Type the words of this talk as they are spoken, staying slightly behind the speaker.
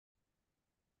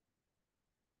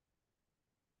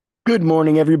Good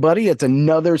morning, everybody. It's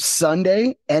another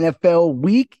Sunday, NFL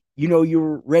week. You know,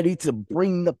 you're ready to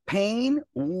bring the pain.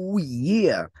 Oh,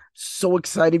 yeah. So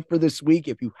excited for this week.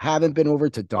 If you haven't been over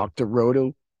to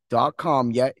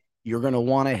drroto.com yet, you're going to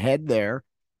want to head there,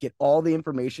 get all the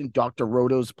information. Dr.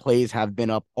 Roto's plays have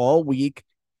been up all week.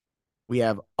 We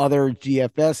have other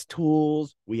GFS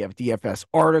tools, we have DFS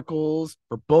articles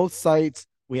for both sites,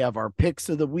 we have our picks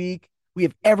of the week, we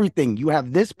have everything. You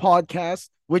have this podcast,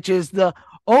 which is the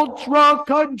Ultra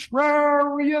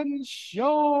Contrarian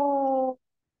Show,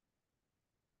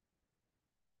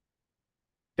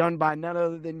 done by none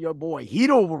other than your boy Heat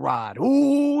Override.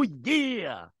 Oh,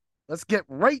 yeah. Let's get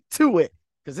right to it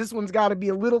because this one's got to be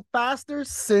a little faster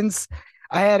since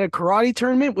I had a karate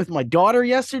tournament with my daughter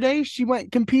yesterday. She went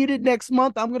and competed next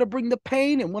month. I'm going to bring the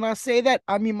pain. And when I say that,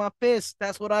 I mean my fist.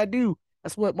 That's what I do.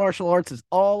 That's what martial arts is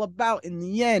all about in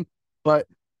the end. But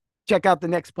check out the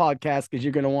next podcast because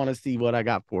you're going to want to see what I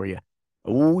got for you.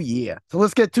 Oh, yeah. So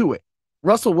let's get to it.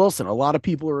 Russell Wilson. A lot of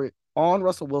people are on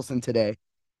Russell Wilson today.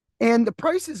 And the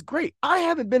price is great. I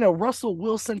haven't been a Russell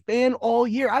Wilson fan all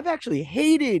year. I've actually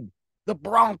hated the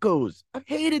Broncos. I've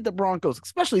hated the Broncos,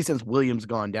 especially since Williams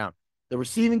gone down. The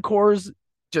receiving core is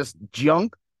just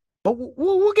junk. But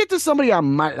we'll get to somebody I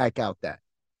might like out that.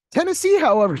 Tennessee,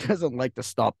 however, doesn't like to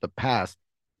stop the pass.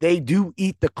 They do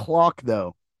eat the clock,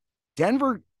 though.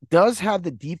 Denver does have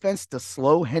the defense to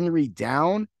slow Henry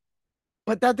down,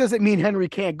 but that doesn't mean Henry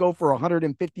can't go for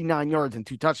 159 yards and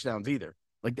 2 touchdowns either.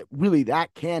 Like really,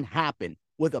 that can happen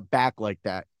with a back like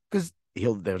that because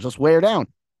they'll just wear down.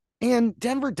 And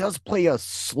Denver does play a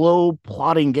slow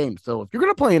plotting game. So if you're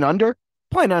gonna play an under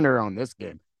on this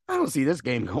game. I don't see this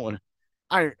game going.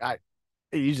 I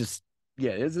you just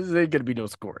this ain't gonna be no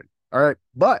scoring. All right.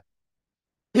 But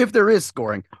if there is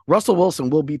scoring, Russell Wilson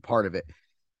will be part of it.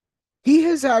 He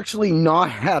has actually not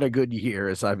had a good year,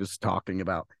 as I was talking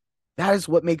about. That is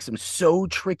what makes him so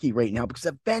tricky right now because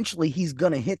eventually he's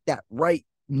going to hit that right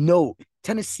note.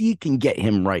 Tennessee can get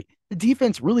him right. The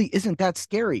defense really isn't that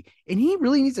scary, and he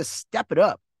really needs to step it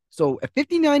up. So at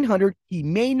 5,900, he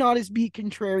may not as be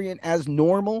contrarian as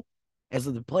normal as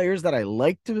the players that I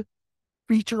like to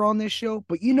feature on this show.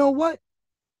 But you know what?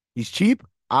 He's cheap.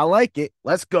 I like it.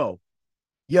 Let's go.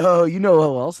 Yo, you know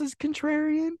who else is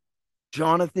contrarian?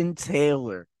 Jonathan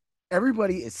Taylor.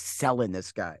 Everybody is selling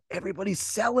this guy. Everybody's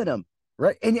selling him,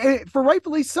 right? And for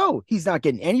rightfully so. He's not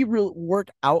getting any real work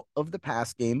out of the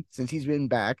pass game since he's been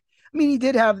back. I mean, he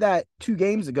did have that 2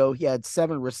 games ago. He had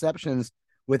 7 receptions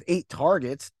with 8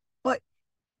 targets, but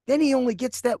then he only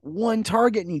gets that 1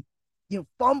 target and he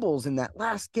fumbles in that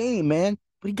last game, man.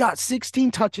 But he got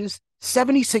 16 touches,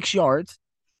 76 yards.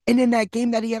 And in that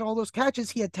game that he had all those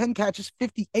catches, he had 10 catches,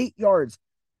 58 yards.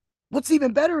 What's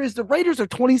even better is the Raiders are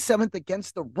 27th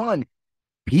against the run.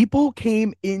 People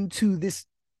came into this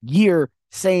year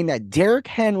saying that Derrick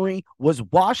Henry was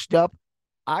washed up.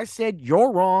 I said,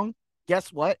 you're wrong.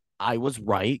 Guess what? I was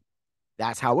right.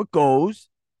 That's how it goes.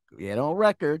 Get on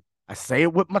record. I say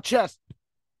it with my chest.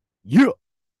 Yeah.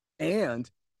 And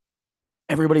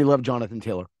everybody loved Jonathan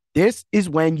Taylor. This is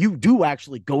when you do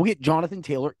actually go get Jonathan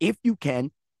Taylor if you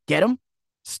can. Get him,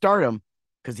 start him,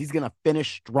 because he's going to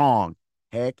finish strong.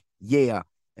 Heck yeah.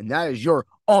 And that is your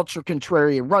ultra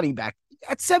contrarian running back.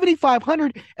 At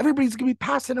 7,500, everybody's going to be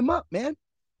passing him up, man.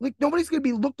 Like nobody's going to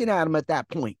be looking at him at that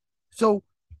point. So,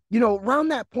 around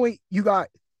that point, you got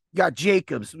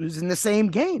Jacobs, who's in the same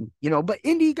game, but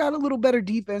Indy got a little better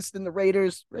defense than the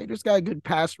Raiders. Raiders got a good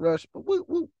pass rush, but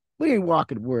we ain't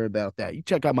walking to worry about that. You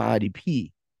check out my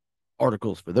IDP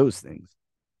articles for those things.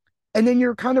 And then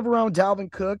you're kind of around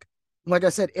Dalvin Cook. Like I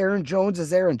said, Aaron Jones is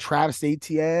there and Travis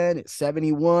Etienne at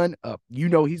 71.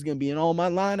 He's going to be in all my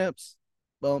lineups.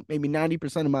 Well, maybe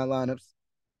 90% of my lineups.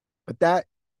 But that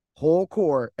whole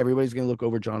core, everybody's going to look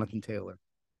over Jonathan Taylor.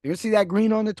 You're going to see that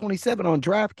green on the 27 on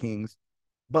DraftKings,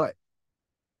 but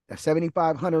that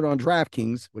 7,500 on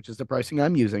DraftKings, which is the pricing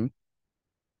I'm using,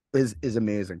 is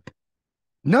amazing.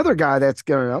 Another guy that's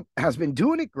going up has been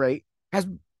doing it great, has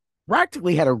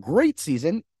practically had a great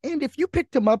season. And if you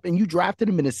picked him up and you drafted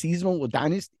him in a seasonal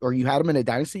dynasty or you had him in a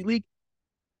dynasty league,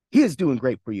 he is doing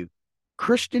great for you.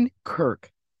 Christian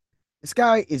Kirk. This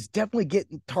guy is definitely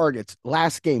getting targets.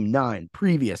 Last game, 9,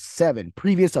 previous 7,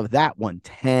 previous of that one,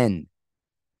 10.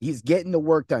 He's getting the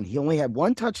work done. He only had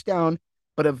 1 touchdown,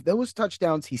 but of those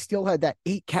touchdowns, he still had that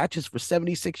 8 catches for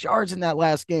 76 yards in that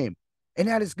last game. And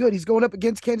that is good. He's going up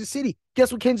against Kansas City.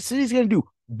 Guess what Kansas City's going to do?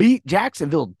 Beat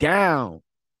Jacksonville down,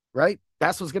 right?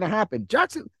 That's what's going to happen.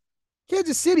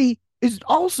 Kansas City is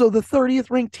also the 30th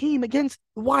ranked team against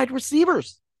the wide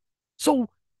receivers. So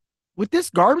with this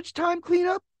garbage time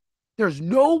cleanup, there's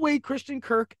no way Christian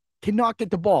Kirk cannot get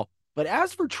the ball. But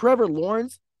as for Trevor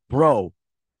Lawrence, bro,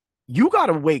 you got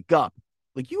to wake up.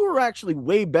 Like you were actually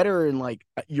way better in like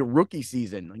your rookie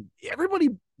season. Like everybody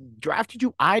drafted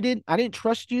you. I didn't. I didn't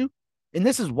trust you, and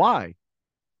this is why.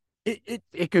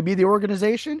 It could be the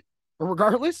organization, but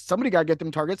regardless, somebody got to get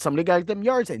them targets. Somebody got to get them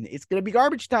yards, and it's going to be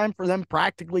garbage time for them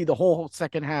practically the whole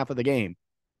second half of the game.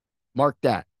 Mark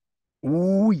that.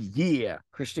 Ooh yeah,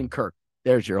 Christian Kirk.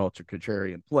 There's your ultra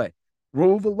contrarian play.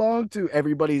 Move along to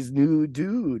everybody's new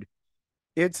dude.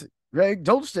 It's Greg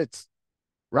Dulcich,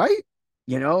 right?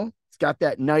 You know, he's got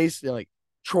that nice like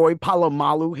Troy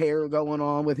Polamalu hair going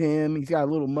on with him. He's got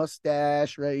a little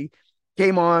mustache, right?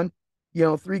 Came on,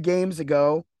 3 games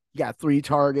ago. He got 3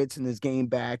 targets in this game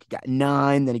back. He got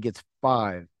 9, then he gets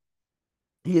 5.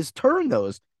 He has turned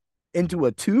those into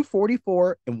a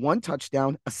 244 and 1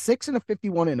 touchdown, a 6 and a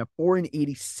 51 and a 4 and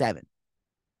 87.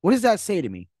 What does that say to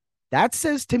me? That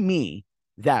says to me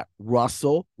that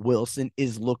Russell Wilson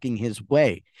is looking his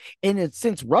way. And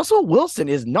since Russell Wilson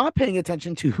is not paying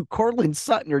attention to Cortland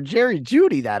Sutton or Jerry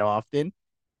Jeudy that often,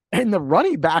 and the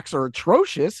running backs are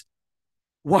atrocious,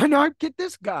 why not get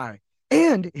this guy?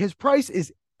 And his price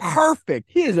is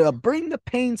perfect. He is a bring the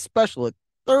pain special at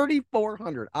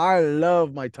 3,400. I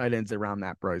love my tight ends around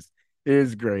that price. It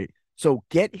is great. So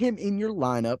get him in your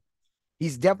lineup.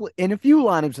 He's definitely in a few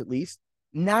lineups at least.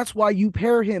 And that's why you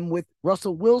pair him with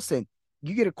Russell Wilson.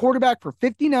 You get a quarterback for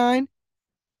 59.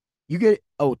 You get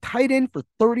a tight end for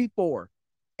 34.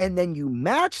 And then you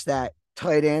match that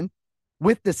tight end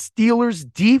with the Steelers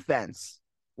defense.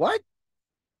 What?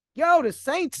 Yo, the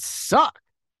Saints suck.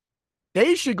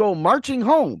 They should go marching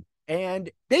home. And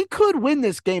they could win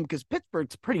this game because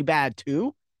Pittsburgh's pretty bad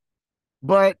too.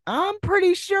 But I'm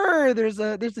pretty sure there's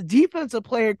a defensive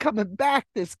player coming back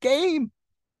this game.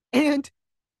 And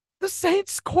the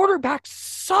Saints quarterbacks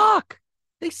suck.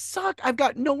 They suck. I've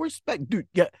got no respect. Dude,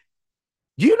 yeah.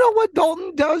 Do you know what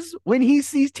Dalton does when he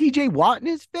sees TJ Watt in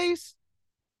his face?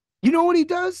 You know what he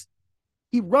does?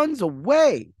 He runs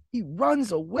away. He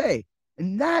runs away.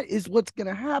 And that is what's going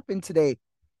to happen today.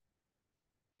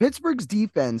 Pittsburgh's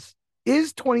defense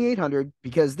is 2,800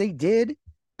 because they did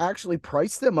actually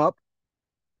price them up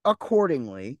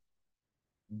accordingly.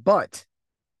 But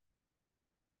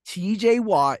TJ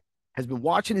Watt has been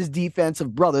watching his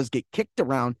defensive brothers get kicked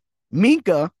around.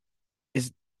 Minka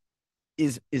is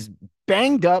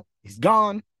banged up. He's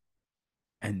gone.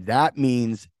 And that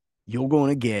means you're going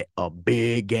to get a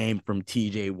big game from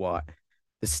TJ Watt.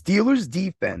 The Steelers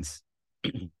defense,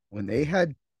 when they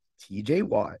had TJ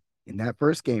Watt in that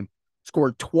first game,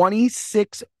 scored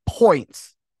 26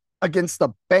 points against the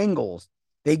Bengals.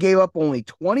 They gave up only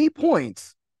 20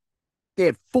 points. They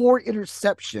had 4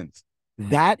 interceptions.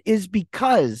 That is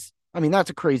because, that's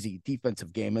a crazy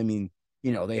defensive game.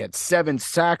 They had 7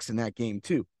 sacks in that game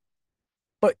too.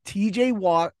 But TJ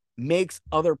Watt makes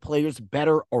other players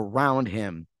better around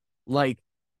him, like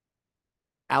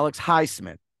Alex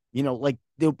Highsmith. Like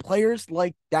the players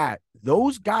like that.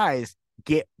 Those guys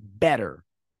get better.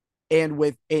 And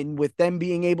with them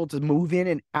being able to move in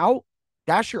and out,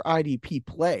 that's your IDP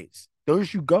plays.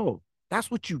 Those you go. That's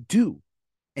what you do.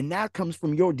 And that comes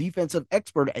from your defensive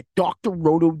expert at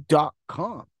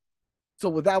drroto.com. So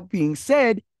without being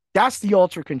said, that's the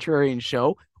Ultra Contrarian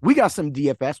Show. We got some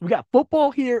DFS. We got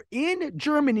football here in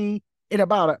Germany in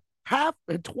about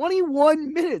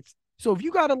 21 minutes. So if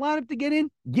you got a lineup to get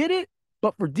in, get it.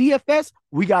 But for DFS,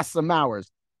 we got some hours.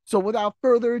 So without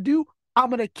further ado, I'm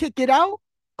going to kick it out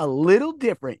a little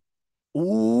different.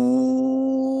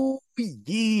 Ooh,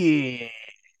 yeah.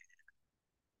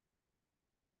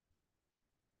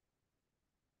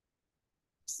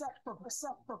 Set for base.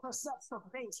 Set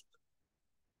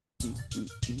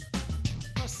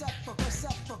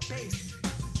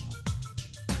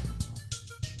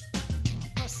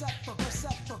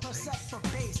for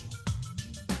base.